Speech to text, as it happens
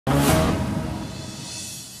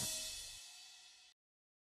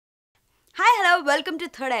Hi hello welcome to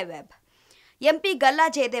third I web. MP Galla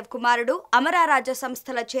Jayadev కుమారుడు అమరారాజ్య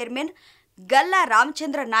సంస్థల chairman Galla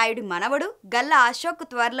Ramachandra Naidu మనవడు గల్లా అశోక్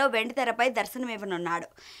త్వరలో వెండితెరపై దర్శనమివ్వనున్నాడు.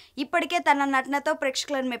 ఇప్పటికే తన నటనతో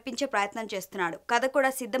ప్రేక్షకులను మెప్పించే ప్రయత్నం చేస్తున్నాడు. కథ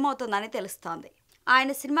కూడా సిద్ధమవుతోందని తెలుస్తోంది.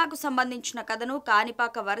 ఆయన సినిమాకు సంబంధించిన కథను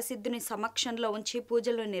కాణిపాక వరసిద్ధుని సమక్షంలో ఉంచి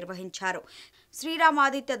పూజలు నిర్వహించారు. శ్రీరామ్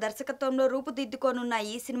ఆదిత్య దర్శకత్వంలో రూపుదిద్దుకోనున్న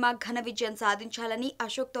ఈ సినిమా ఘన విజయం సాధించాలని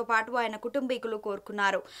అశోక్తో పాటు ఆయన కుటుంబీకులు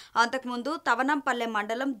కోరుకున్నారు. అంతకుముందు తవనంపల్లె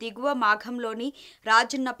మండలం దిగువ మాఘంలోని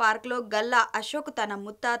రాజన్న పార్క్లో గల్లా అశోక్ తన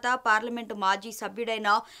ముత్తాత పార్లమెంటు మాజీ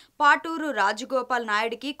సభ్యుడైన పాటూరు రాజగోపాల్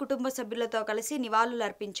నాయుడికి కుటుంబ సభ్యులతో కలిసి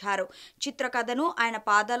నివాళులర్పించారు. చిత్రకథను ఆయన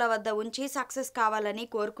పాదాల వద్ద ఉంచి సక్సెస్ కావాలని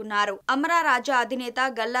కోరుకున్నారు. అమరారాజా అధినేత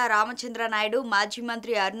గల్లా రామచంద్ర నాయుడు, మాజీ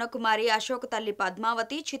మంత్రి అరుణకుమారి, అశోక్ తల్లి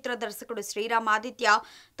పద్మావతి, చిత్ర దర్శకుడు శ్రీరామ్ ఆదిత్య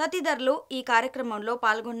తదితరులు ఈ కార్యక్రమంలో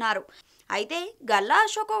పాల్గొన్నారు. అయితే గల్లా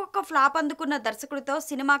అశోక్ ఒక ఫ్లాప్ అందుకున్న దర్శకుడితో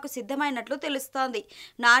సినిమాకు సిద్ధమైనట్లు తెలుస్తోంది.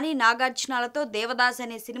 నాని నాగార్జునలతో దేవదాస్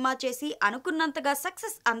అనే సినిమా చేసి అనుకున్నంతగా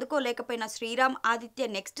success అందుకోలేకపోయిన Sriram Aditya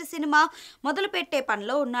next cinema మొదలుపెట్టే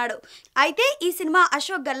పనిలో ఉన్నాడు. అయితే ఈ సినిమా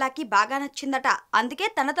అశోక్ గల్లాకి బాగా నచ్చిందట. అందుకే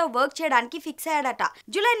తనతో వర్క్ చేయడానికి ఫిక్స్ అయ్యాడట.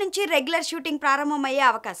 జూలై నుంచి రెగ్యులర్ షూటింగ్ ప్రారంభమయ్యే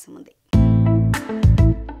అవకాశం ఉంది.